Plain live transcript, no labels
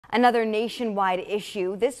Another nationwide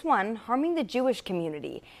issue, this one harming the Jewish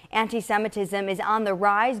community. Anti-Semitism is on the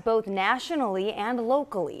rise both nationally and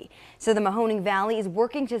locally. So the Mahoning Valley is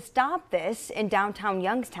working to stop this in downtown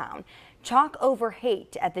Youngstown. Chalk Over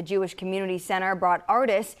Hate at the Jewish Community Center brought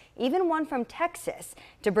artists, even one from Texas,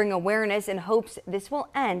 to bring awareness in hopes this will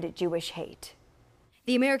end Jewish hate.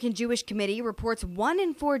 The American Jewish Committee reports 1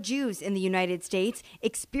 in 4 Jews in the United States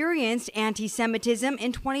experienced anti-Semitism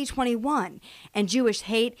in 2021, and Jewish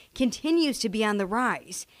hate continues to be on the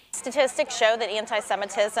rise. Statistics show that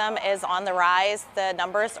anti-Semitism is on the rise. The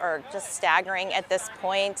numbers are just staggering at this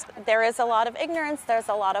point. There is a lot of ignorance. There's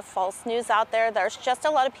a lot of false news out there. There's just a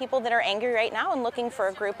lot of people that are angry right now and looking for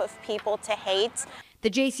a group of people to hate. The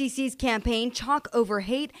JCC's campaign, Chalk Over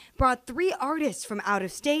Hate, brought 3 artists from out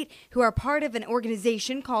of state who are part of an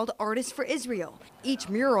organization called Artists for Israel, each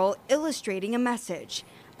mural illustrating a message.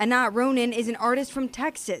 Anat Ronen is an artist from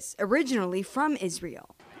Texas, originally from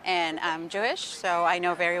Israel. And I'm Jewish, so I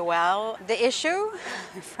know very well the issue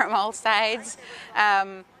from all sides.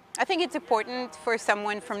 I think it's important for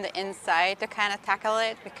someone from the inside to kind of tackle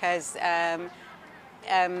it because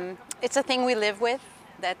it's a thing we live with.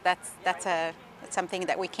 That's something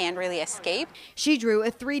that we can't really escape. She drew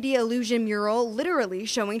a 3D illusion mural literally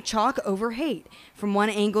showing chalk over hate. From one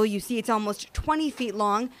angle, you see it's almost 20 feet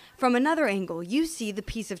long. From another angle, you see the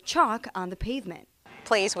piece of chalk on the pavement.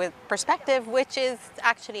 Plays with perspective, which is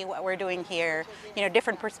actually what we're doing here. You know,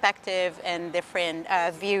 different perspective and different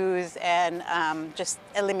views and just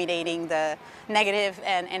eliminating the negative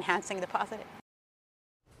and enhancing the positive.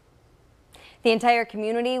 The entire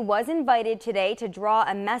community was invited today to draw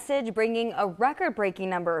a message, bringing a record-breaking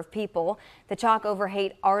number of people. The Chalk Over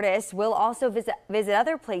Hate artists will also visit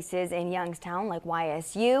other places in Youngstown like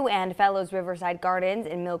YSU and Fellows Riverside Gardens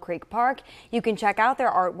in Mill Creek Park. You can check out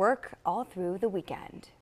their artwork all through the weekend.